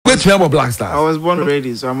Which member BlackStars? I was born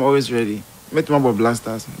ready, so I'm always ready. Met my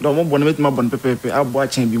BlackStars. Don't want to meet my bon pepe. I'll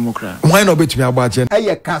watch and be more cry. Why not bet me about you?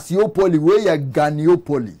 Hey, Cassiopoly, where you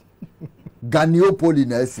Ganiopoly? Ganiopoly,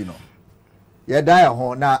 Nelsino. Ya die a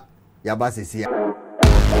hona, ya basis here.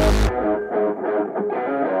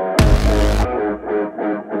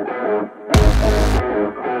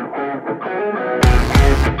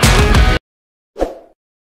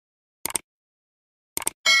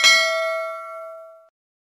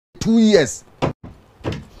 Two years.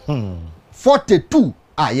 42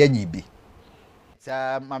 yenyibi.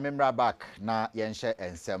 Sa mamemra back na yenhye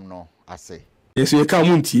ensem no ase. Yes, you come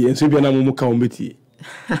unti and so be na mumu ka ombeti.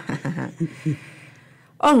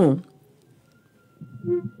 Oh.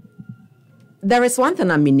 There is one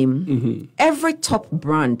thing I mean. Every top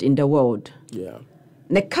brand in the world. Yeah.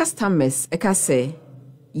 The customers eka say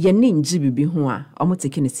ye ninji bibi ho a omo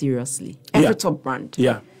taking it seriously. Every top brand.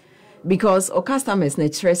 Yeah. Because our customers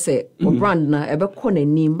naturally say our brand na ebe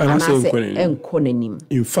konanim and I say enkonanim.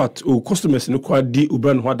 In fact, our customers no kwa di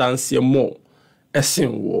brand ho dance more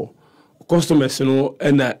esen wo. Customers no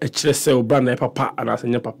na ekire say our brand na papa and as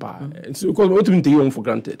papa. So because what we take you for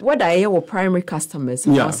granted. Whether our primary customers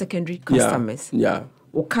or our secondary customers. Yeah.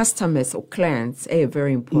 Our customers or clients are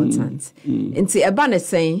very important. And see eba na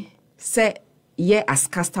say as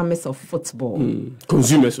customers of football.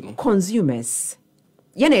 Consumers no. Consumers.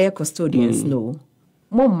 Yene custodians no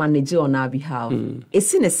more manage on our behalf.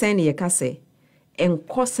 It's in a sense ye can say and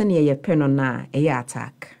costing ye pen on na a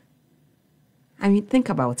attack. I mean, think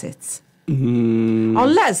about it.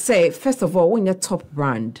 Unless say first of all when you're top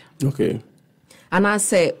brand. Okay. And I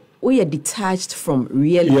say we are detached from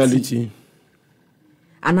reality.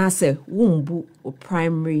 And I say wumbu or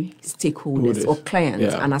primary stakeholders or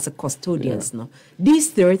clients and as a custodians no. These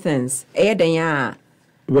three things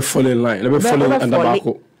We fall in line. We fall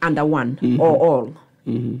under one or all.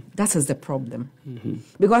 That is the problem.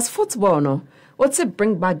 Because football, no, what's it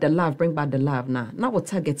bring back the love now. Now what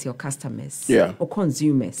target your customers or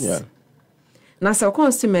consumers. Yeah. Now so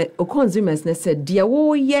consumers they said, dear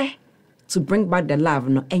to bring back the love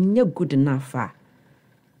no and you're good enough.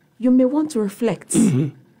 You may want to reflect.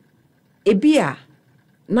 Ebia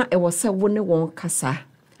na e was say one kasa.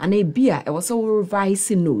 And a beer, I was so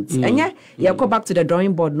revising notes. And yeah, go back to the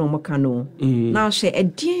drawing board no more cano. Now she a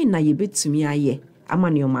dear na ye bit to me I'm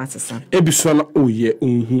on your master son. Ebiswana oye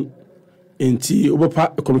enti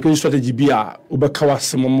obepa communication strategy bia obekawa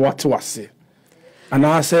semom what wase. And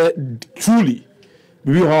I said truly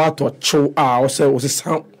we how to chow I was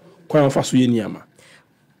sound kwan fa so ye niama.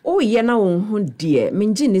 Oh ye na won dear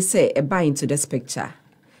minji say a buy into this picture.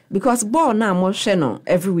 Because ball na mo no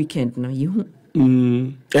every weekend no you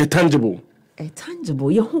a tangible.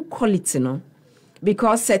 You who quality no,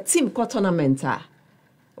 because a team tournament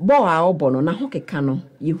ball a obono na hoke kano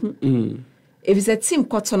you if it's a team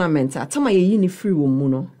tournament tama ye uni free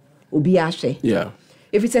womuno obi ahwe. Yeah.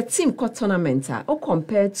 If it's a team tournament or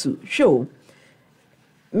compared to show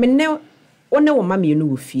me ne one wo mama no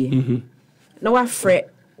wofie na wa frɛ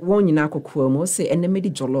won nyina akokɔ mo say enemy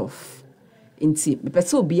di jollof inti me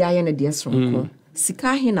pese obi aye ne de sonko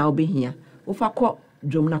sika he na obehia Ufako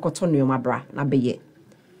drum na kotonyo mabra na beye.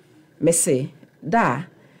 Me say da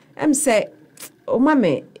say o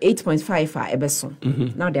mame 8.5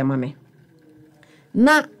 ebeso. Now they mame.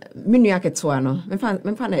 Na minu aketoa no.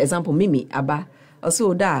 Memfa na example mimi aba.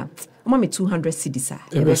 Also da o mame 200 cedis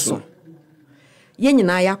ebeso. Ye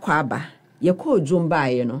nyina ya kwa aba. Ye ko drum ba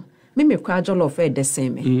ye no. Mimi kwa jollof e de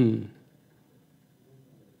same.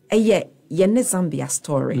 Eye ye ne Zambia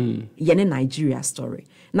story. Ye ne Nigeria story.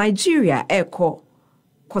 Nigeria echo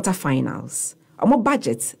quarterfinals. Our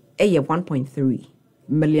budget $1.3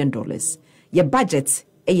 million. Your budget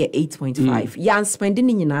 8.5. Yan spending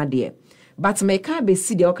in your idea. But me can't be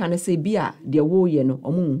see the kind of say beer the wo ye no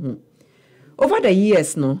over the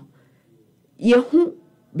years no ye hu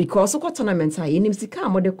because of tournament ye nim sika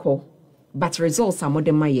mo de call but results are more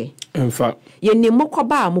than my in fact ye nim mo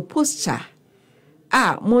koba mo posture.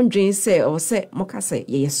 Mondrin say or say Moka say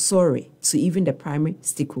ye sorry to even the primary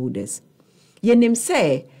stakeholders. Ye name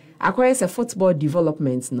say acquires a football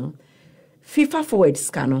development no. FIFA forward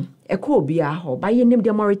scanner e ko bi a ho by ye name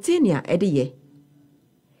the Mauritania e de ye.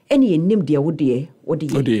 Any ye name the wo de.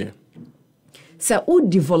 Say o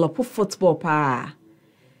develop football pa.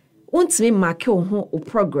 Untimi mark ho o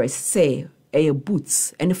progress say e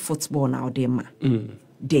boots any football now de ma.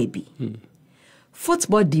 Debi.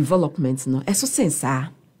 Football development no eso sense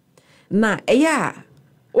na eya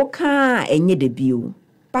oka enye de bio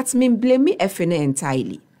but me blame me FN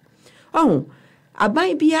entirely.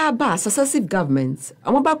 Aban ba successive governments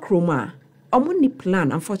amoba kroma omo ni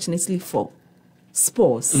plan unfortunately for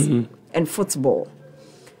sports and football.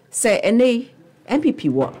 Say any MPP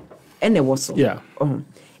what and there was so. Yeah.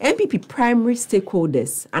 MPP primary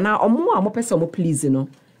stakeholders and now omo person omo please no.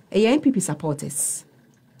 MPP supporters.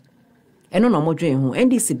 And no more dream who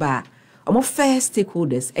NDC ba omo first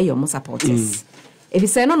stakeholders omo supporters. If you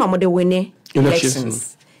say no more the winning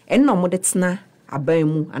elections and no more the tna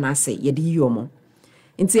abamu and I say ye di yomo.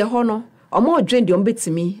 Inti ho no omo dream the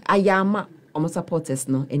ombetimi ayama omo supporters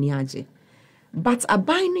no any aje. But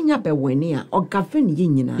aban nya be wini a or govern ye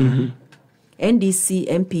nyina. NDC,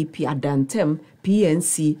 MPP, Adantem,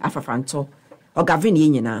 PNC, Afafranto, or govern ye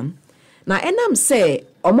nyina. Na enam say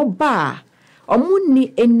omo ba omo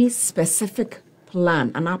ni any specific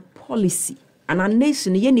plan and a policy and a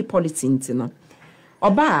nation any policy intino.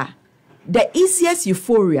 Oba the easiest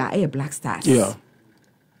euphoria a BlackStars. Yeah.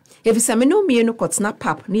 If you say me no me no got snap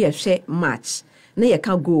up near share match, na ye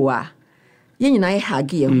can go ye nyina ye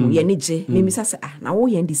hage ye ho ye ni je me misa say na wo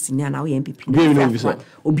ye NDC nya na wo ye MPP.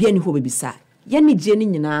 Obi ani ho bebisa. Ye ni je ni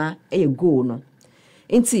nyina e go no.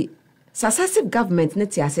 Nti successive government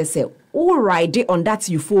net say all ride on that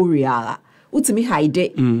euphoria. Utimi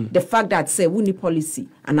hide the fact that say we need policy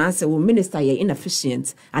and answer we minister ye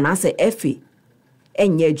inefficient and answer FA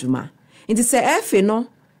enye adwuma. Nti say FA no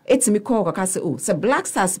etimi call kaka say oh say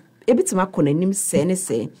BlackStars ebitima konanim say ne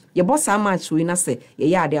say ye boss match we na say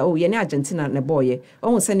ye yade oh ye ne Argentina ne boy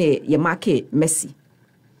oh say ne ye market Messi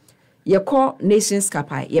ye call Nations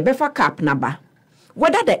Cup ye befa cap naba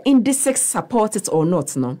whether the indices support it or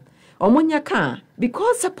not no omonya kan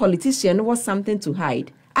because a politician was something to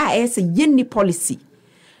hide as a yenny policy.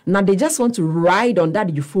 Now they just want to ride on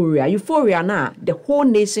that euphoria. Euphoria now, the whole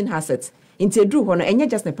nation has it. Into Drew Hono, and you're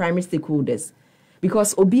just the primary stakeholders.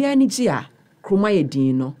 Because Obia Nijia, Krumaye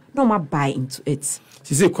Dino, no more buy into it.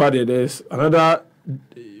 She said, there's another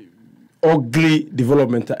ugly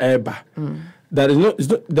development ever. That is not,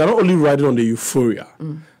 they're not only riding on the euphoria,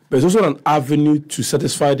 but it's also an avenue to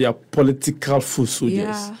satisfy their political foot soldiers.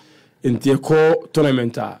 Yeah. In their core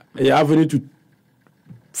tournament, an avenue to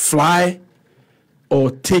fly or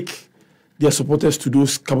take their supporters to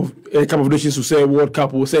those cup of nations who say World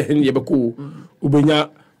Cup or say Henry Yabako, Ubenya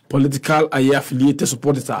political affiliated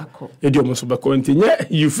supporters.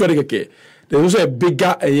 You feel like there's also a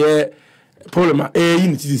bigger problem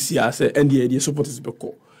in the and the supporters.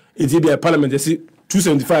 It's the parliament, they see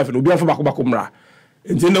 275 and Ubia for Bakumra.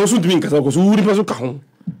 And then also to me, because who would be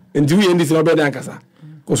and do we end this in a bed and Casa?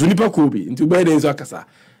 Because we need Pacobi into bed in Zakasa.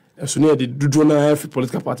 As soon as the Dudrona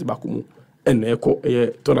political party bakumu and echo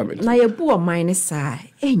a tournament. Na ye bo minus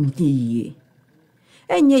side, enye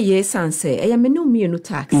ye sanse, e ya menu me no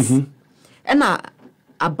tax. And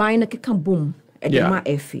a buy na keka boom at the ma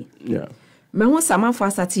efi. Yeah. Me ho sama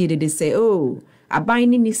for Saturday they say, oh, a buy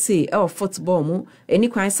ni say, oh, football mo, any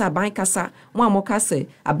kwan sa buy kasa, mo amoka say,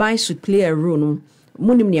 a buy should play a role no,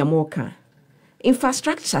 munim ni amoka.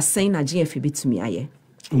 Infrastructure saying na GFB bit me aye.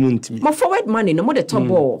 My forward money no more the top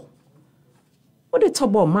ball. What the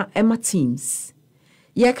top ball ma teams.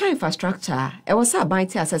 Yeah, kind infrastructure. It was a buy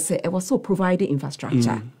as I say it was so provided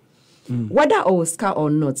infrastructure. Whether Oscar or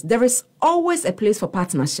not, there is always a place for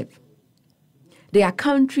partnership. There are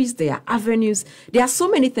countries, there are avenues, there are so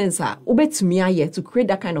many things to create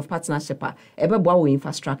that kind of partnership with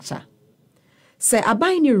infrastructure. Say I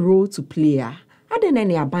buy any role to play. I don't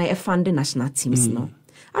know buy a funding national teams no.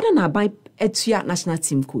 I don't know buy a national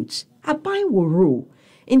team coach. I buy a role.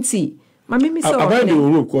 Inti my mimi so I buy the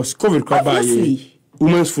role because COVID crab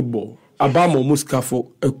women's football. I buy more Musca for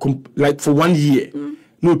like for 1 year.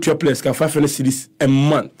 No triplets can 500 cities a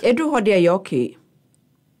month. Edu how they okay.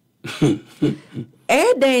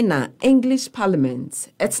 Dana English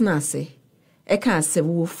Parliament etna say e can say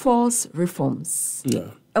we will force reforms.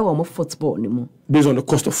 Yeah. More football anymore. Based on the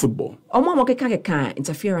cost of football. More can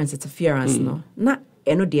interference no. Na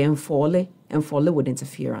eno de enfole with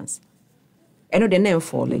interference. Eno de na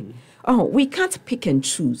enfole. Oh, we can't pick and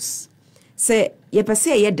choose. Say ye per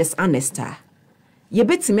se ye dishonest. Ye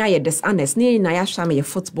betimi aye dishonest na na ya hwa me ye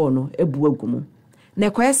football no ebu agumu. Na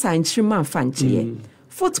kwesa nchirima mfa nchie.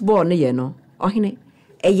 Football no ye no ohene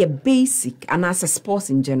ye basic and as a sports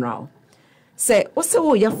in general. Say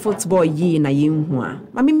also your football ye na ye hu a.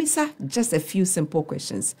 Mami misa just a few simple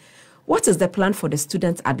questions. What is the plan for the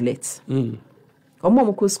student athlete? Omo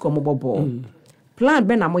mo ko score mo ball. Plan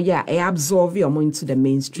be na mo ya e absorb you into the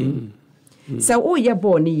mainstream. So ye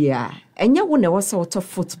ball ni ye a enya wo na wo sort of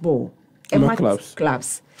football.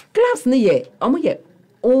 Clubs ni ye omo ye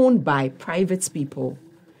owned by private people.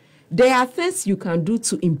 There are things you can do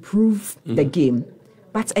to improve the game,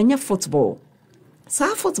 but enya football.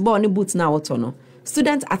 Sa football ni boot na auto no.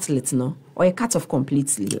 student athletes no or a cut off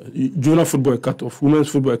completely. Yeah. Junior football cut off, women's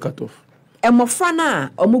football cut off.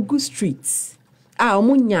 Emofrana omugu streets.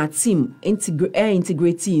 Omunya team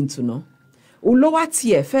integrating into no. Lower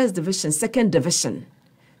tier, first division, second division,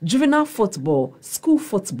 juvenile football, school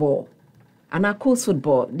football, and our coast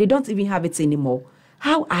football, they don't even have it anymore.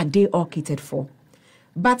 How are they all catered for?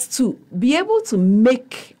 But to be able to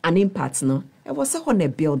make an impact, no, it was on a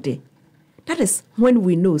building. That is when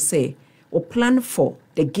we know, say, or plan for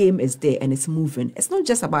the game is there and it's moving. It's not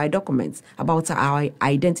just about documents, about our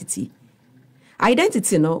identity.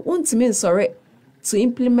 Identity, no, won't mean sorry. To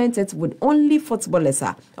implement it with only footballers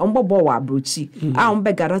bobo wa brochi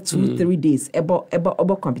gather 2-3 days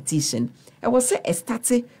about competition. I was say it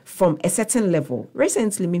started from a certain level.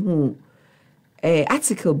 Recently me who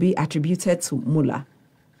article be attributed to Muller.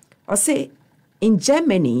 I say in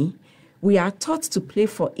Germany we are taught to play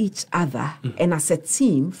for each other and as a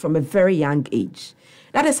team from a very young age.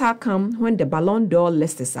 That is how come when the Ballon d'Or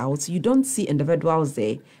list is out, you don't see individuals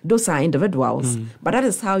there. Those are individuals. But that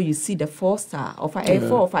is how you see the 4-star or 4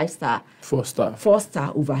 or 5-star. 4-star.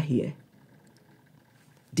 4-star over here.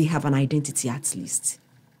 They have an identity at least.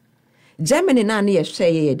 Germany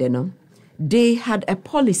they had a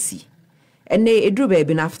policy. And they drew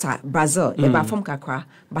baby after Brazil, from Kakra,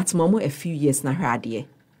 but momo a few years na radie.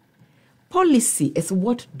 Policy is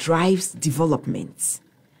what drives development.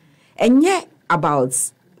 And yet about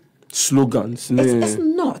slogans. It's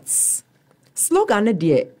not. Slogan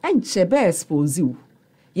there and chebe expose you.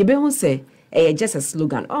 You be who say just a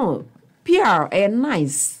slogan. Oh, PR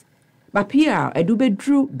nice. But PR do be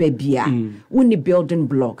drew baby when building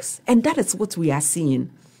blocks. And that is what we are seeing.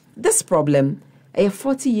 This problem, a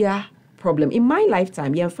 40-year problem. In my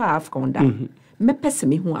lifetime, you have AFCON that. Me pese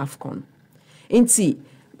me who AFCON. Inti,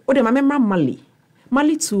 o de remember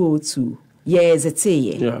Mali 202. Yes, it's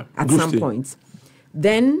at some point.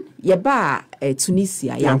 Then Yaba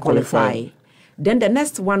Tunisia, you qualify. Then the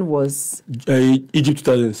next one was Egypt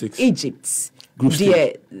 2006. Egypt.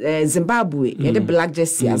 The Zimbabwe, the black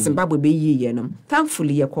jersey, Zimbabwe be ye.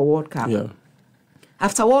 Thankfully, you World Cup. Yeah.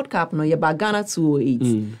 After World Cup, no, Yaba Ghana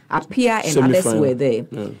 208. Apia and others were there.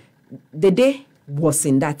 Yeah. The day was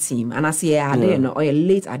in that team, and I say or a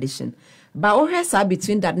late addition. But also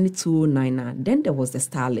between that 209, then there was the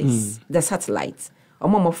Starlets, the satellites.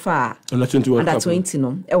 Omo far under 20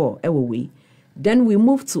 no. We. Then we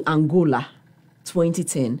moved to Angola,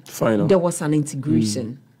 2010. Final. There was an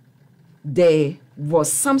integration. There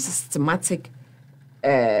was some systematic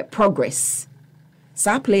progress.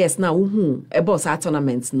 Some players now who about our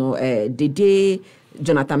tournaments no Dede,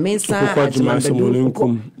 Jonathan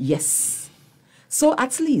Mensah, yes. So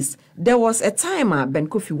at least there was a time Ben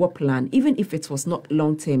Kofi war plan, even if it was not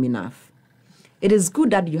long term enough. It is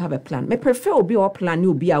good that you have a plan. Me prefer obi or plan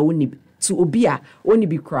you be a only to obi a only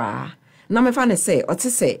be cry. Na me fa say o te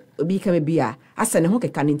say obi ka me bi a asa ne ho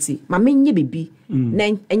keka nti ma menye bibi na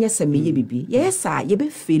enye se meye bibi. Yes sir, ye be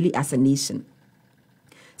fail as a nation.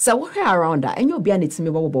 So what around that enye obi a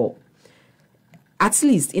netime bobo. At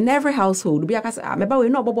least in every household obi aka say me ba we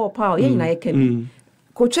no bobo pa ye nyina ye kan.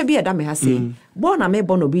 Coach bi e da me ha say born na me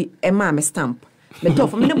born obi e ma me stamp. Me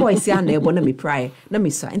tough me boy say na e born na me pry na me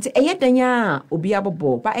so nti eye danya obi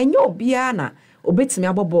abobo but enye obi a na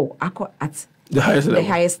obetime abobo at the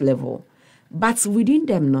highest level. But within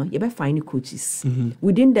them, no, you be find coaches.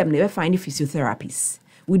 Within them, you be find physiotherapists.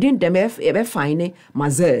 Within them, you be find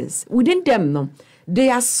masseurs. Within them, no,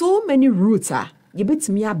 there are so many routes. You bet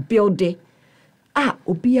me a build it.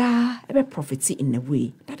 Obia, you be profiting in a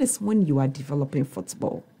way. That is when you are developing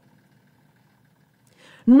football.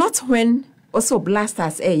 Not when also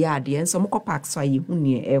BlackStars and some park so you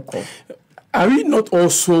echo. Are we not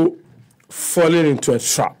also falling into a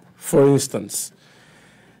trap? For instance.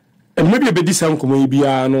 And maybe a bit this no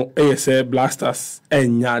ASA BlackStars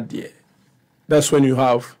and Yadie. That's when you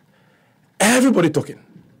have everybody talking.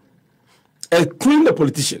 Including the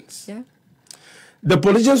politicians. Yeah. The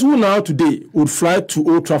politicians who now today would fly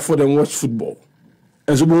to Old Trafford and watch football.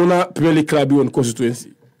 And so we Premier League club on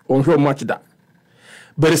constituency. On how much that.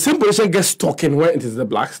 But the same politician gets talking when it is the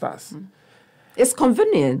BlackStars. It's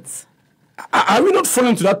convenient. Are we not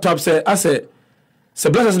falling into that trap? So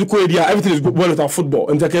everything is well with our football.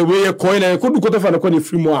 And everything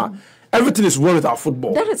is well with our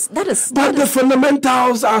football. That is. But the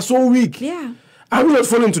fundamentals are so weak. Yeah. I will not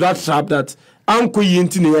fall into that trap that but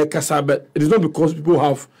it is not because people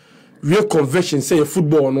have real conviction, say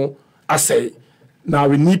football, no. I say now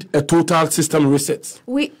we need a total system reset.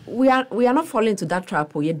 We are not falling into that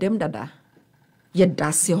trap. Ye dem dada. Ye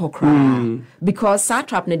dasi hokra. Because that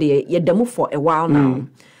trap ne ye demo for a while now.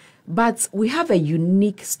 But we have a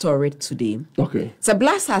unique story today. Okay. So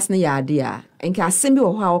BlackStars ne idea and can send me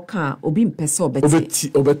how can obi mpese obeti.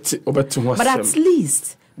 But at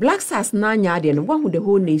least BlackStars na idea no one with the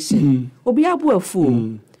whole nation. Obi abu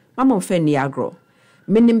afu. Mama mfe ni agro.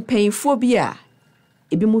 Menim painfo bi a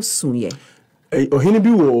ebi mo sunye. Ohini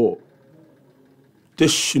bi wo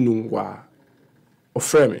teshinungwa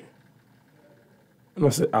ofreme. And I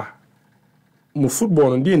said, my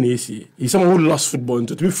football and DNA. He's someone who lost football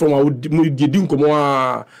into to be from a didn't come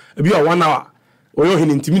a 1 hour. Or you're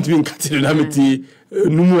intimate being Catinamity,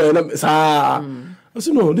 I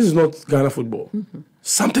said, no, this is not Ghana football.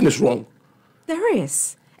 Something is wrong. There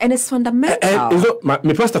is. And it's fundamental. My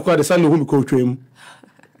pastor called the son who coach him.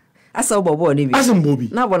 I saw Bobby. As a Bobby.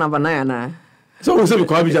 Not one of banana. So we said,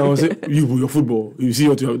 I say, your football. You see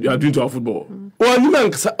what you are doing to our football. Well, you man,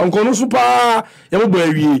 Uncle Super,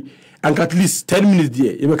 and at least 10 minutes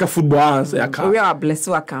there, you make a football and say, we are blessed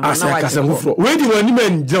to account. Where do you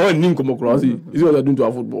want to come across? Is what they're doing to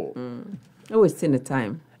our football. Always in the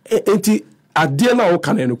time. Enti, a dear now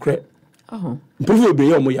can you credit? Improve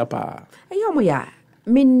your moyapa. Yomoya,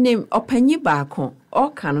 meaning openye back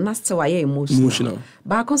or can not still emotional.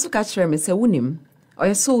 Back also catch him and say, Wunim, or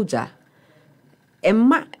a soldier.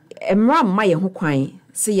 Emma my who quine,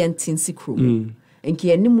 say yentin crew. And ki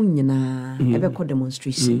animunyana, ever called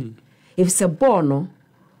demonstration. If it's a bono,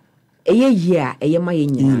 a year, a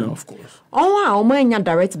year, of course. Oh, my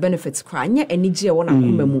direct benefits cry, yet any G one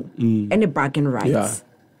any bargain rights. Yeah.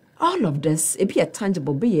 All of this, it be a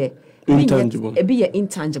tangible, be a intangible, be a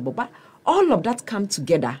intangible, but all of that come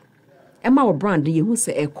together. Emma brand, you who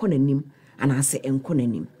say a cononym, and I say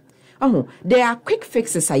encononym. Oh, there are quick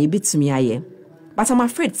fixes I bit to me, aye. But I'm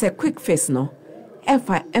afraid say quick fix no. If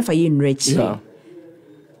I enrich. Yeah.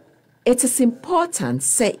 It is important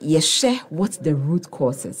say you share what the root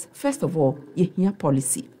causes. First of all, you hear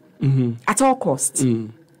policy at all costs.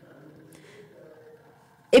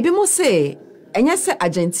 Ebimo say, and yes,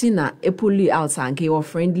 Argentina a pull out and your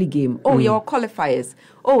friendly game. Oh, your qualifiers.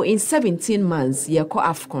 Oh, in 17 months, you call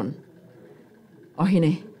AFCON. Oh,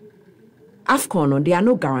 hine AFCON, there are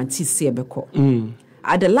no guarantees. Say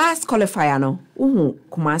at the last qualifier, no,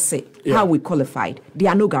 Kumase, how we qualified, there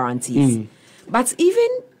are no guarantees. But even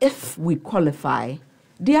if we qualify,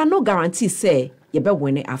 there are no guarantees, say, you better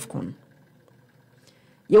win the AFCON.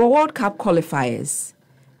 Your World Cup qualifiers,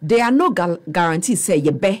 there are no guarantees, say,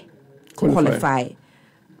 you better qualify.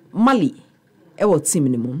 Mali, team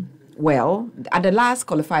minimum. Well, at the last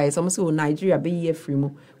qualifiers, almost Nigeria be year free. We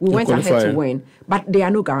went ahead to win, but there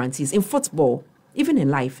are no guarantees. In football, even in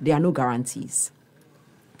life, there are no guarantees.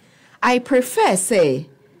 I prefer, say,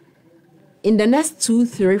 in the next 2,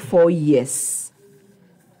 3, 4 years,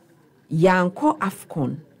 Yanko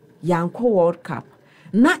AFCON, Yanko World Cup,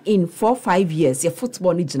 not in 4, 5 years, your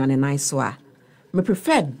football needs an nice one. Me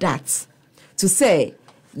prefer that to say,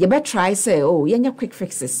 you better try, say, oh, you quick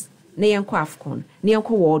fixes, ne Yanko AFCON, ne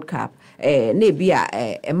Yanko World Cup, ne be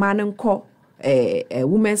a man a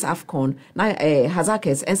women's AFCON, na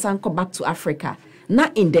Hazakes, and Sanko back to Africa.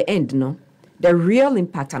 Not in the end, no. The real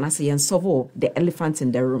impact, and I say, and solve the elephant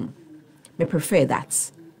in the room. I prefer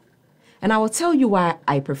that. And I will tell you why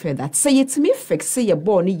I prefer that. Say it to me, fix, say you're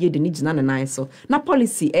born, you need to so. Na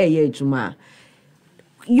policy, Juma.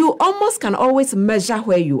 You almost can always measure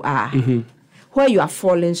where you are, where you are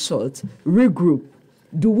falling short, regroup.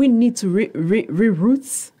 Do we need to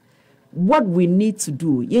reroute? What we need to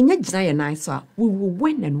do, we will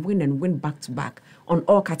win and win and win back to back on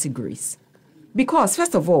all categories. Because,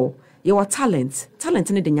 first of all, your talent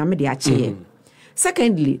in the nyame.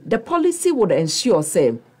 Secondly, the policy would ensure,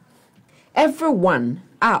 say, everyone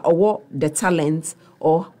or the talent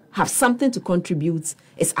or have something to contribute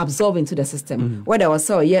is absorbed into the system. Whether was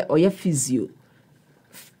or your physio,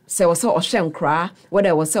 say was or shenkra,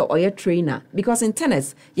 whether was or your trainer. Because in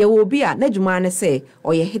tennis, you will be a nejumane say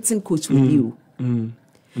or your hitting coach with you.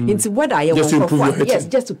 Into whether you just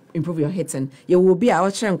to improve your hitting, you will be a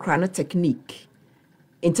shenkra technique.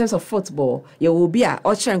 In terms of football, you will be a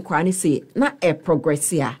and Kwani say, not a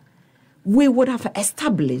progressia. We would have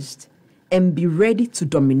established and be ready to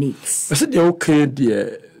dominate. I said, okay,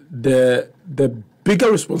 the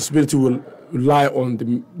bigger responsibility will lie on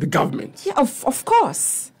the government. Yeah, of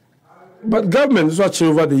course. But government is watching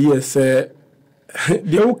over the years. They're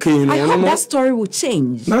okay. I hope that story will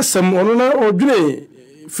change. Now, some or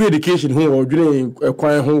free education home or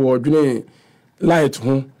acquire home or light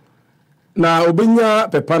home. Na obenya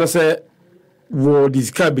pepana se wo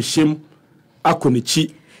disika be shem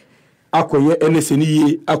akonichi akoye NSN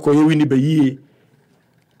ye akoye wini be ye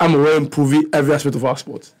am we improve every aspect of our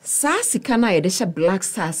sport. Sa sika na ye de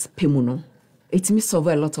BlackStars pemu no it may solve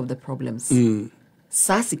a lot of the problems.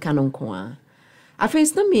 Sasi kanon kwa. I think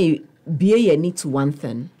it's not me be need to one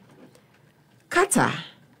thing. Qatar,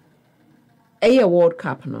 a World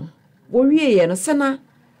Cup no. Worry no sana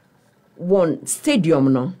one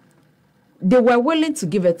stadium no. They were willing to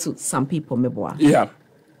give it to some people, meboa. Yeah.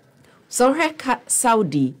 So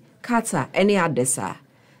Saudi, Qatar, any others are.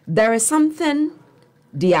 There is something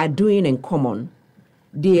they are doing in common.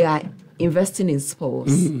 They are investing in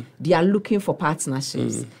sports. They are looking for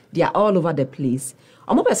partnerships. They are all over the place.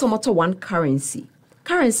 Omo person moto one currency.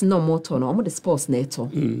 Currency no moto no. Omo the sports neto.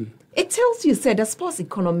 It tells you say the sports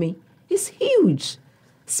economy is huge.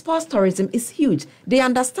 Sports tourism is huge. They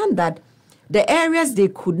understand that the areas they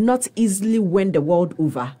could not easily win the world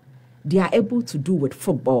over, they are able to do with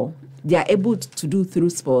football. They are able to do through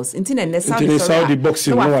sports. In Saudi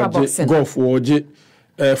boxing, golf, or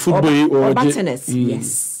football, or tennis.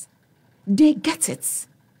 Yes, they get it.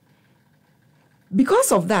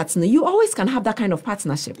 Because of that, you always can have that kind of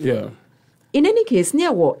partnership. Yeah. In any case, near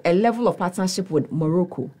a level of partnership with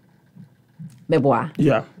Morocco, Meboa.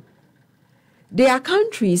 Yeah. There are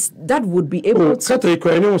countries that would be able to.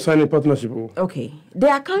 Qatar sign a partnership. Okay.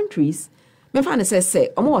 There are countries, me find say,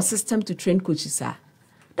 a system to train coaches.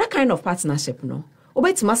 That kind of partnership, no.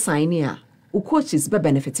 Obetima sign here, coaches be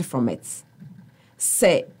benefited from it.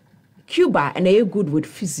 Say, Cuba and they good with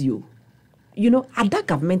physio. You know, at that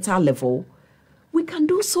governmental level, we can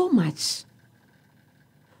do so much.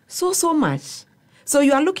 So much. So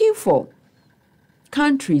you are looking for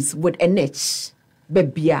countries with a niche.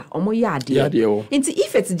 Bebia, omo yadi.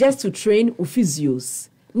 If it's just to train physios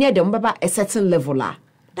near them a certain level,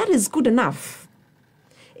 that is good enough.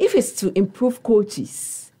 If it's to improve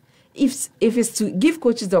coaches, if it's to give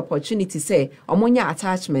coaches the opportunity, say, omonya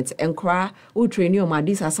attachment and cry, who train you,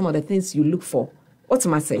 these are some of the things you look for. What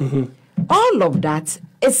am I saying? All of that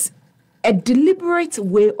is a deliberate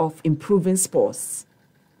way of improving sports.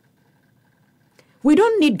 We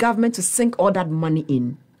don't need government to sink all that money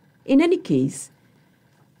in. In any case,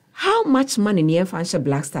 how much money near financial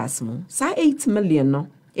BlackStars mo? Say 8 million no,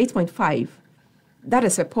 8.5. That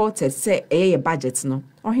is reported. Say a budget no.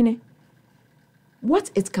 Or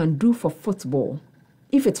what it can do for football,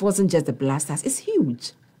 if it wasn't just the BlackStars, is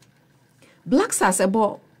huge. BlackStars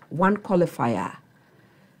about one qualifier.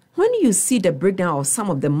 When you see the breakdown of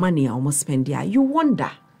some of the money I almost spend there, you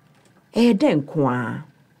wonder. Then kwa.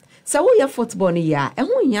 So we have football ni ya.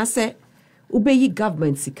 When you say ubeyi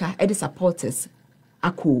government sika the supporters.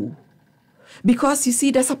 Cool. Because you see,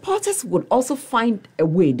 the supporters would also find a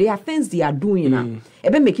way. There are things they are doing now.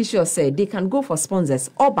 Even making sure say they can go for sponsors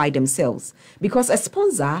all by themselves. Because a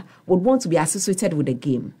sponsor would want to be associated with the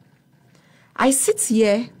game. I sit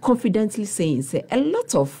here confidently saying, say, a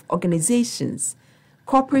lot of organizations,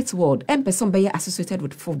 corporate world, and person be associated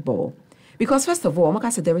with football. Because first of all, like I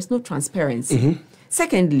said, there is no transparency.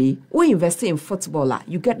 Secondly, when you invest in footballer,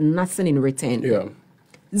 you get nothing in return. Yeah.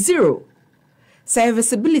 Zero.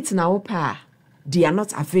 Serviceability now, they are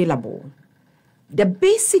not available. The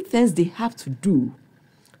basic things they have to do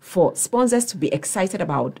for sponsors to be excited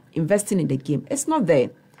about investing in the game, it's not there.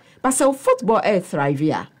 But so football thrive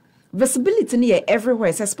here. Visibility near everywhere.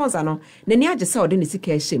 It's a sponsor no. Then you just saw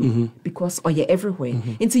the because you're everywhere.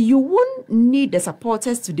 Until you won't need the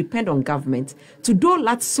supporters to depend on government to dole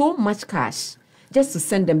out so much cash. Just to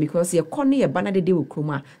send them because you're calling a banner de with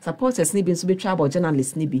Chroma. Supporters nibi so be travel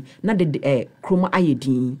journalists nibi. Not the Chroma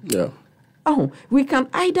ayedin. Yeah. Oh, we can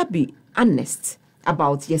either be honest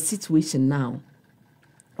about your situation now,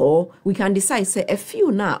 or we can decide say a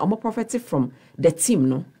few now are more profited from the team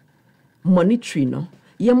no, monetary no.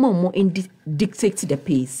 You're more dictate the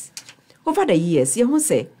pace. Over the years, you won't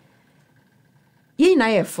say you and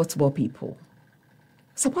I are football people.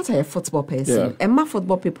 Support a football person. And my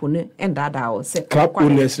football people ne and that I say club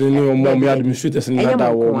owners no more administrators in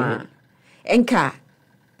that one. Enka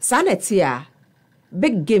Sanetia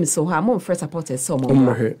big games so her mom first supporters so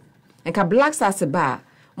more. Enka BlackStars ba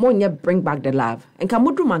monya bring back the love. Enka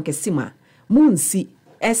mudru manke sima moon see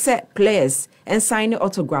set players and sign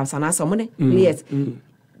autographs and ask money players.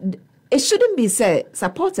 It shouldn't be said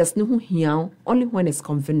supporters no here only when it's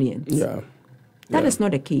convenient. Yeah. That is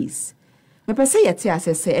not the case. Me per se yet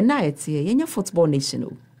say and na yet ye football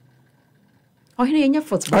nation. Oh here ye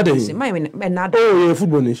football nation. My na oh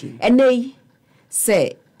football nation. And they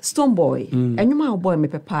say Stone Boy and you my boy me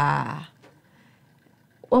papa.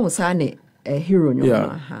 One was a hero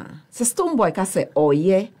no so Stone Boy ka say oh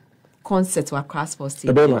yeah concert to across for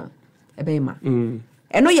stadium. Ebema.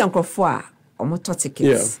 And no young crofo omoto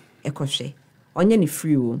tickets ekwohwe. Onye ni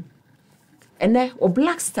free o. And then o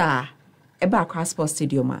BlackStar eba across for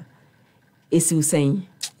stadium. Esi usaying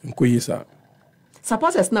Nkoyisa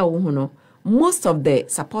supporters now, most of the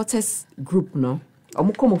supporters group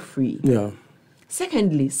come free. Yeah.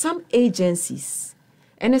 Secondly, some agencies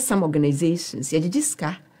and some organizations,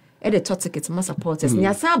 Yajiska, the top ticket my supporters.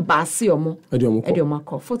 Nyasa basi omo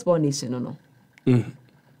Football Nation no.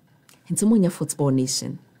 Into munya Football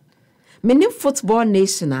Nation. Many Football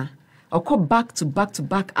Nation or back to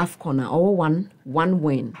back AFCON or one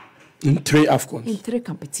win. In 3 AFCONs. In 3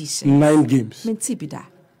 competitions. 9 games.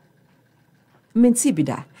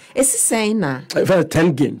 Mentibida. Is saying na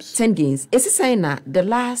 10 games. 10 games. Is saying na the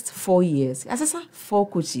last 4 years. As I say 4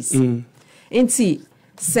 coaches. Inti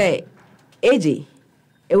say AJ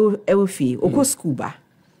Ewofi Oko Scuba.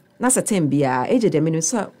 Na certain bia AJ de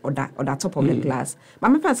menusa or that top of the class. But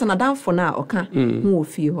me fancy na down for now oka who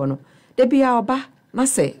ofi ho no. De bia oba na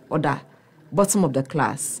say oda bottom of the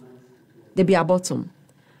class. De bia bottom.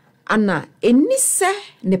 Anna enise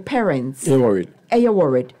ne parents. You're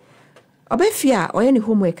worried. Obefia oye ni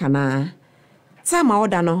homework ana. Time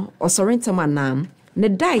order no osorento manam ne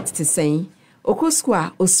diet to say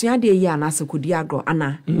okoskua osuade ye ana sekudi agro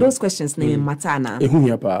ana. Those questions na matter ana.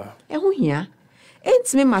 Ehuhia pa. Ehuhia.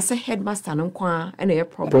 Entime ma say headmaster no kwa na ye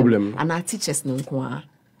problem. Ana teachers no kwa.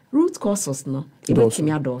 Root causes no.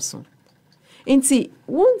 Ebetimi adoso. Enti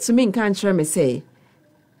want to me kan chere me say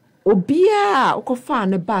obia okofa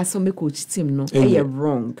ne ba so me coach team no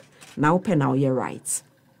wrong. Now open now you're right.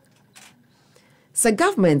 So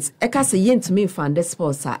government, eka se yen to me fan the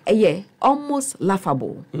sports almost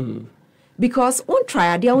laughable. Because one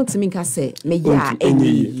try idea want to me ka say me ya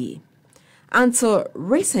any. Until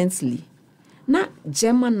recently, na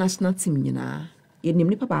German national team nyina, ye nim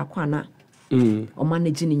nipa ba kwa na o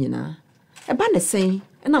manage ni nyina. E ba ne say,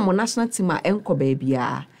 na mo national team a enko baby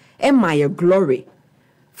a, e my glory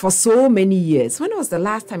for so many years. When was the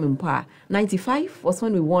last time in Pa? 95 was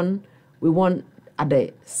when we won at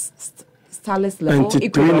the Starless level.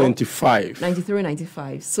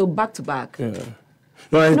 93-95. So back to back. Yeah.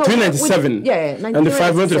 No, 93-97. Yeah, 93-97. And the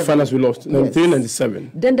 5 went to the finals we lost. 93-97.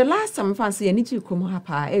 Then the last time I fancy I need to come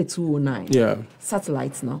hapa 209. Yeah.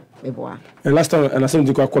 Satellites no. And last time and I said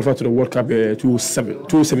to qualify to the World Cup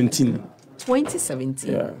 2017.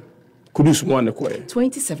 2017. Yeah. Kudus won the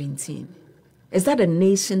 2017. Is that a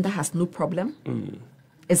nation that has no problem?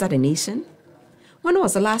 Is that a nation? When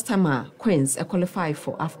was the last time Queens qualified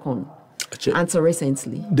for AFCON? Until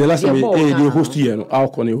recently. The last time they host year,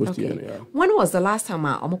 AFCON host year. Yeah. When was the last time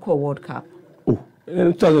Omoko World Cup? Oh,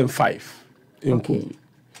 in 2005. Okay.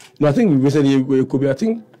 No, I think we said it could be. I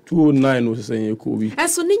think 2009 was saying it could be. And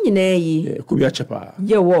so ninyi it could be a chapa.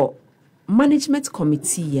 Yeah, what management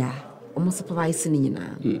committee ya almost supervising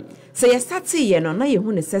nina. So you start seeing no na you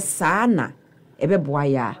who says sana ebe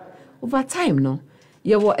boya over time no.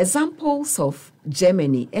 There were examples of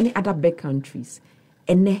Germany, any other big countries.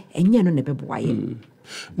 But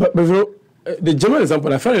the German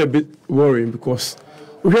example, I find it a bit worrying because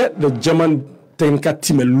we had the German technical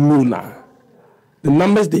team alone. The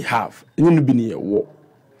numbers they have, it need to be near war.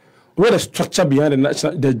 We had the structure behind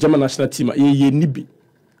the German national team.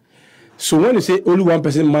 So when you say only one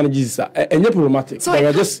person manages, it's problematic. So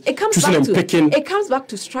it comes back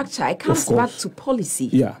to structure. It comes back to policy.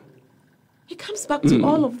 Yeah. It comes back to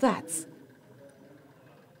all of that.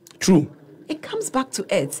 True. It comes back to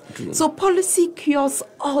it. True. So policy cures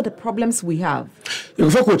all the problems we have. You go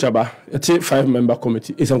for Coach Abba, it's a 5-member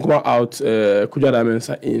committee. It's come out Kuja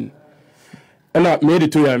Dimensa in. And I made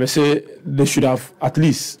it to you, I say they should have at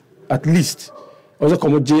least also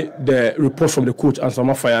accommodate the report from the coach and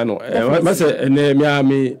some fire. I say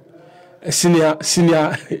me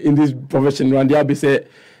senior in this profession, and they say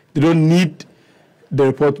they don't need the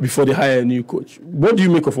report before they hire a new coach. What do you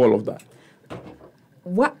make of all of that?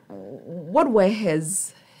 What were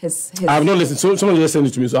his I have not listened. So someone just sent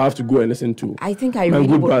it to me, so I have to go and listen to. I think I really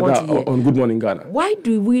would want to hear. On Good Morning Ghana. Why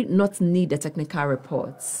do we not need the technical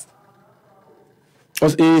reports?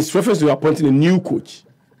 Because it's reference to appointing a new coach.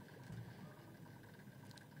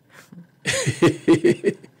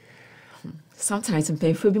 Sometimes I'm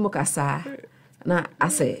paying for Bimokasa. Now I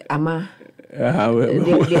say, Ama.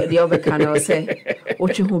 The other kind of say,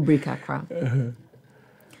 what you who break a crowd.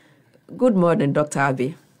 Good morning, Dr.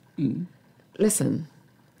 Abbey. Listen,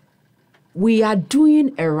 we are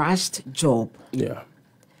doing a rushed job. Yeah.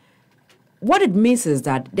 What it means is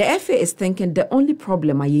that the FA is thinking the only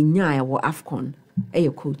problem is AFCON is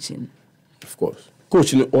your coaching. Of course.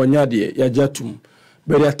 Coaching Onyadi, Yajatum.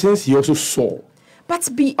 But there are things he also saw. But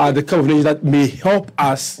are the kind of things that may help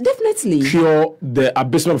us definitely cure the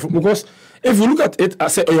abysmal. Because if you look at it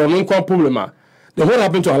as a problem, then what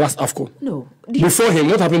happened to our last AFCON? No. Before him,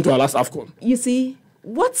 what happened to our last AFCON? You see,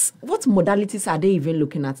 what modalities are they even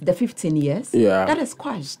looking at? The 15 years? Yeah. That is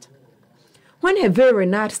squashed. When Hervé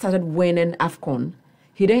Renard started winning AFCON,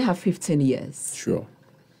 he didn't have 15 years. Sure.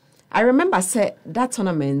 I remember that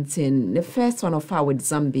tournament in the first one of our with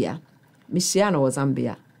Zambia. Michiano was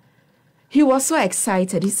Zambia. He was so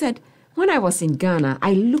excited. He said, when I was in Ghana,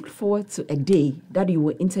 I looked forward to a day that you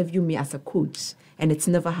will interview me as a coach, and it's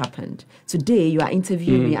never happened. Today, you are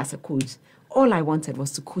interviewing me as a coach. All I wanted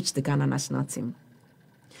was to coach the Ghana national team.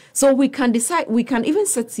 So we can decide, we can even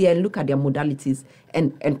sit here and look at their modalities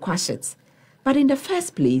and quash it. But in the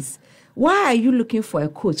first place, why are you looking for a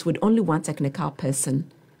coach with only one technical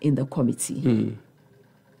person in the committee?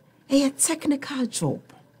 A technical job.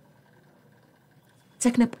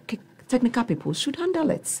 Technical people should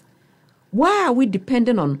handle it. Why are we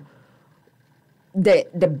dependent on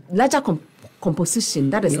the larger composition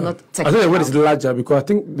that is not technical? I think the word is larger because I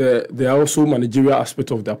think there are also managerial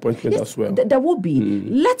aspect of the appointment as well. There will be.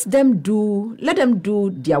 Let them do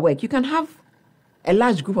their work. You can have a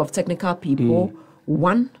large group of technical people,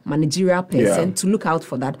 one managerial person to look out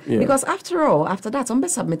for that. Yeah. Because after all, after that, on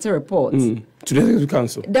submit a report to the Executive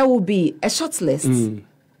Council, there will be a short list.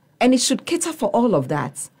 And it should cater for all of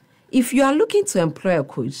that. If you are looking to employ a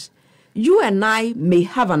coach, you and I may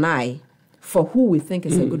have an eye for who we think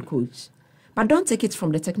is a good coach. But don't take it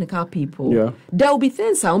from the technical people. Yeah. There will be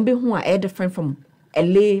things who are different from a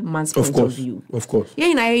layman's point of view. Of course. Yeah,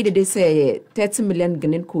 in Aida, they say 30 million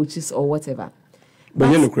Ghanaian coaches or whatever.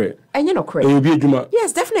 But you're not correct. And you're not correct. And you'll be a Juma.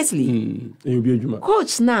 Yes, definitely. You'll be a Juma.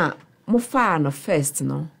 Coach na Mofa no first,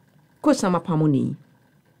 no. Coach na Mapamoni.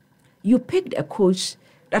 You picked a coach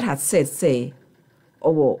that had said, say,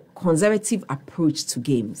 conservative approach to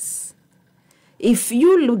games. If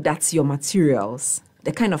you looked at your materials,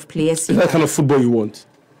 the kind of players is that kind of football you want?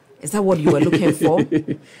 Is that what you were looking for?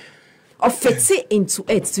 Or fit it into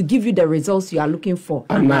it to give you the results you are looking for?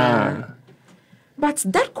 Nah. But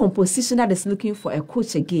that composition that is looking for a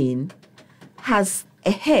coach again has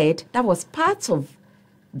a head that was part of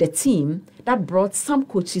the team that brought some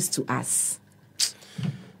coaches to us.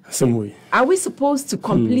 Some way. Are we supposed to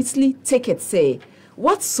completely take it, say,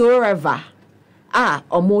 whatsoever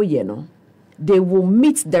or more, they will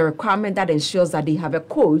meet the requirement that ensures that they have a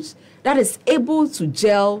coach that is able to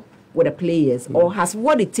gel with the players or has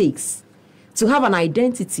what it takes to have an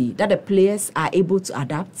identity that the players are able to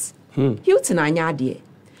adapt? Hilton Anyadie.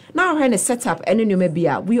 Now, when a setup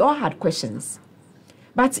and we all had questions.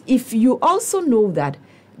 But if you also know that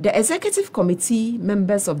the executive committee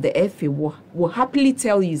members of the FA will happily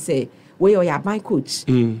tell you, say, we are my coach.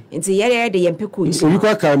 And say, yeah, the MP coach. Right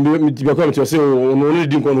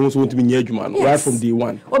from day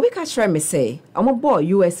one. Obika try me say, I'm a boy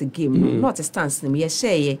US game, not a stance, me a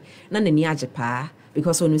share, none in Yaja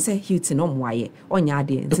because when we say Hilton on why, on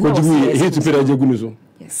Yadi,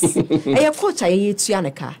 yes. A coach, I eat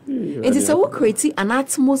Yanaka. It is a creating an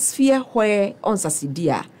atmosphere where on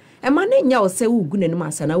Sasidia. A man in yaw say, who good and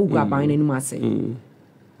mass and I will go buying any mass. Who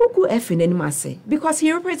go F in any mass because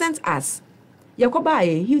he represents us.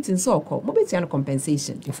 Yakoba, Hilton so-called, Mobitian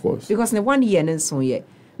compensation. Of course. Because in 1 year and so yet.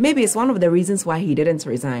 Maybe it's one of the reasons why he didn't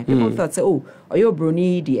resign. People thought, say, oh, you're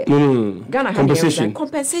Bruni, dear. Ghana had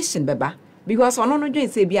compensation, beba. Because on no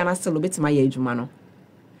joint say, be an still a bit my age, mano.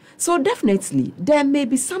 So definitely, there may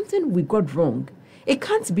be something we got wrong. It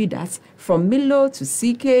can't be that from Milo to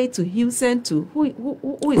CK to Houston to who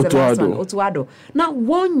is the last one? Otuado. Now,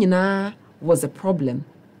 one was a problem.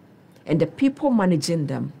 And the people managing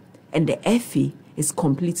them and the FA is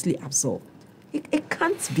completely absorbed. It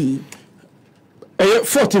can't be.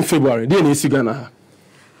 14 February, then is Ghana.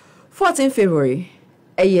 14 February,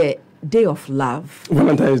 a day of love.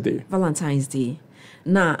 Valentine's Day.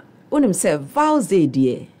 Now, when him say Val's Day,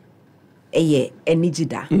 dear, a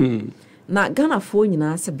nijida. Now, Ghana for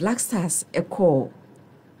you say BlackStars a call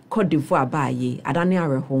Cote d'Ivoire by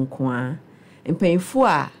Adania Hong Kong. And paying for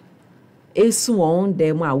a soon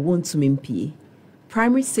they want to mimpi.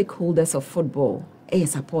 Primary stakeholders of football,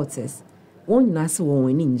 supporters, one nasa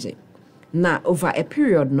one ninja. Now, over a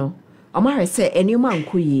period, no, Amara said, any man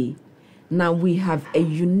kuye. Now we have a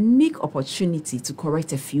unique opportunity to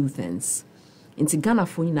correct a few things. Into Ghana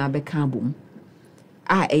for you now, Bekabum.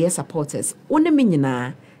 Supporters. Only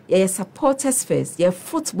mean supporters first,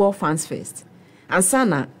 football fans first. And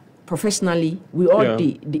Sana, professionally, we all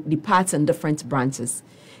the parts and different branches.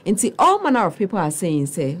 Into all manner of people are saying,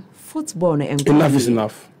 say, football and enough is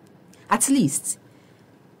enough. At least,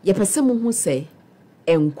 ye person who say,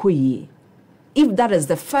 enkuye. If that is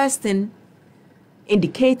the first thing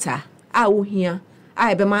indicator, I will hear.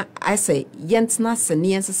 I say, yentna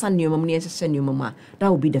senior mama. That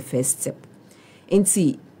will be the first step. And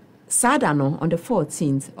see, Sada no on the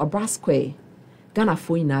 14th Obra Square Ghana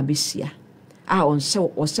fo ina bishia on show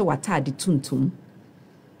watadi tuntum.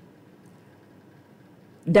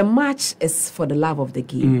 The match is for the love of the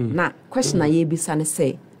game. Na question na ye bisa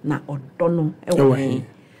say na odono ewo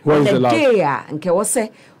What is the love? Day nke wo say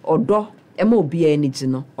odo ema obi energy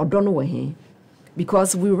no odono we he.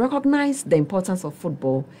 Because we recognize the importance of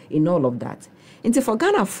football in all of that. Into for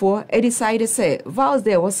Ghana for decided say vows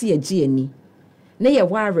there was a GNE. Na ye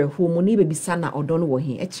ware hu mu ni bebisa na odono wo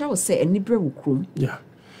he. E kire say enibre wukrum. Yeah.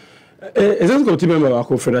 Is that go to member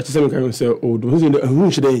akọ federal say can say odo hu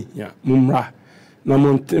nhide ya mumra na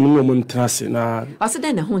montrase na ase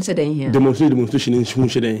den na hu nhide here. Demonstration hu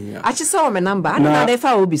nhide here. Achi say o me number na dey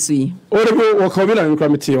fa obi so yi. O dey work obi na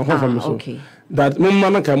committee on from so. Okay. That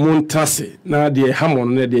mumma na ka montrase na dey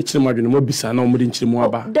hamon na dey chire madwene mo bisa na mo dey chire mo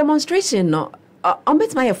aba. Demonstration no on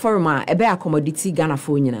bet my forum a be accommodity Ghana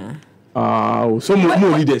fo nyina. So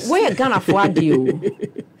more leaders. Where Ghana fo adio.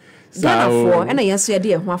 Ghana for and I answer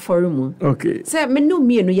the one forum. Okay. Say me no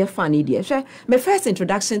me no ye fan idea. My first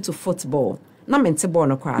introduction to football. Na mente ball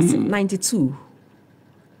no class 92.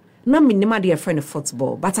 Na me nima dear friend of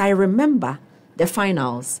football, but I remember the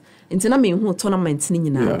finals. Into na me hu tournament ni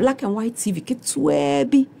nyina black and white TV ketua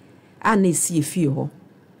bi ana see fie ho.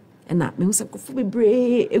 Na me hu se kofo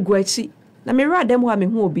bebre eguachi. Na me ra dem ho me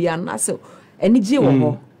hu obi an na se eni je wo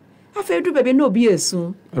ho. Afa edu bebe na obi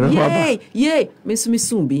esu. Yay, me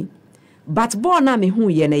soon be. But born na me hu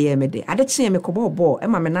ye na ye me de. Ade che me ko ball e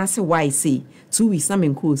ma me na se why say 2 weeks na me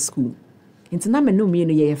go school. Into na me no me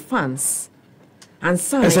no ye fans. And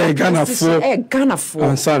son Ghana for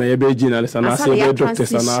and son ye be journalist and say be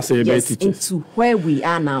doctors and say be teachers into where we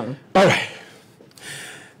are now. All right.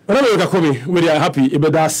 Veronica Commey, we are happy e be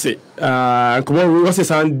that say come we say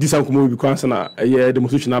san disam come we because na ye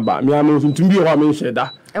demonstration aba me am tumbi o ha me share da.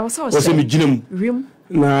 E was so say me ginam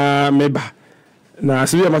na meba na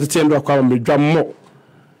se bi amatete ndo akwa me dwammo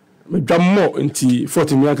nti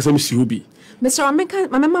 40 million ka se me si obi. Mr. America,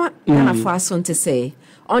 my mama Ghana for us to say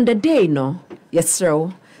on the day no yes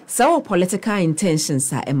sir so political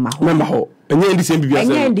intentions are emma ho enye ndi CMPP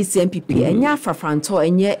enye ndi CMPP enye afrafranto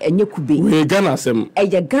enye kube we Ghana asem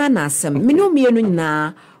eye Ghana asem minu mienu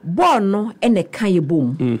nyina ball no ene kan ye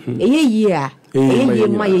bom eye ye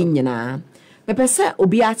ma ye nyina me pese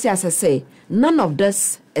obi ati asese none of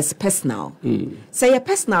this is personal say your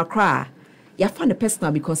personal cry you find the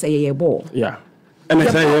personal because eye ball yeah. And I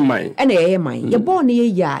say mine. And I mine. Your born ye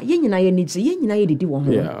nyina ye niji ye nyina ye didi wo ho.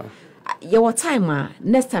 Yeah. Your time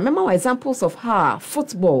next time remember examples of how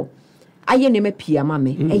football aye ne me pia ma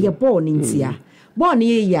me e ye ball ntia. Ball ne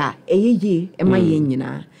ye e ma ye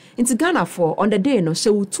nyina. Into Ghana for on the day no she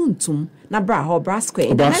tuntum na bra ho bra square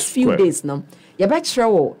in the next few days no. Ye be kire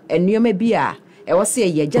wo enuoma bi a e wo say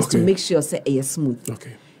ye just to make sure say e smooth.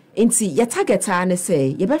 Okay. Into your target ne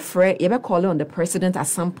say ye be call on the president at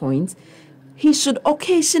some point. He should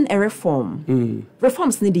occasion a reform.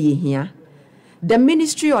 Reforms need here. The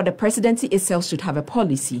ministry or the presidency itself should have a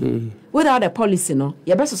policy. Without a policy, no,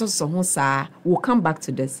 we'll come back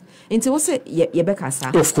to this. Until what's it,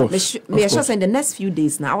 of course. Me sure in the next few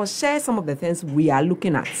days now, I will share some of the things we are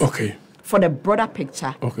looking at. Okay. For the broader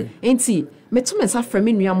picture. Okay. Until me too myself from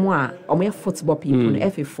me or me football people,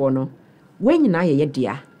 FA4 no. When you na ye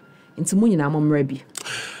dear, into moon na mom ready.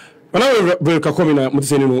 When I will come in, I'm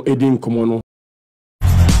saying no, Edin Komono.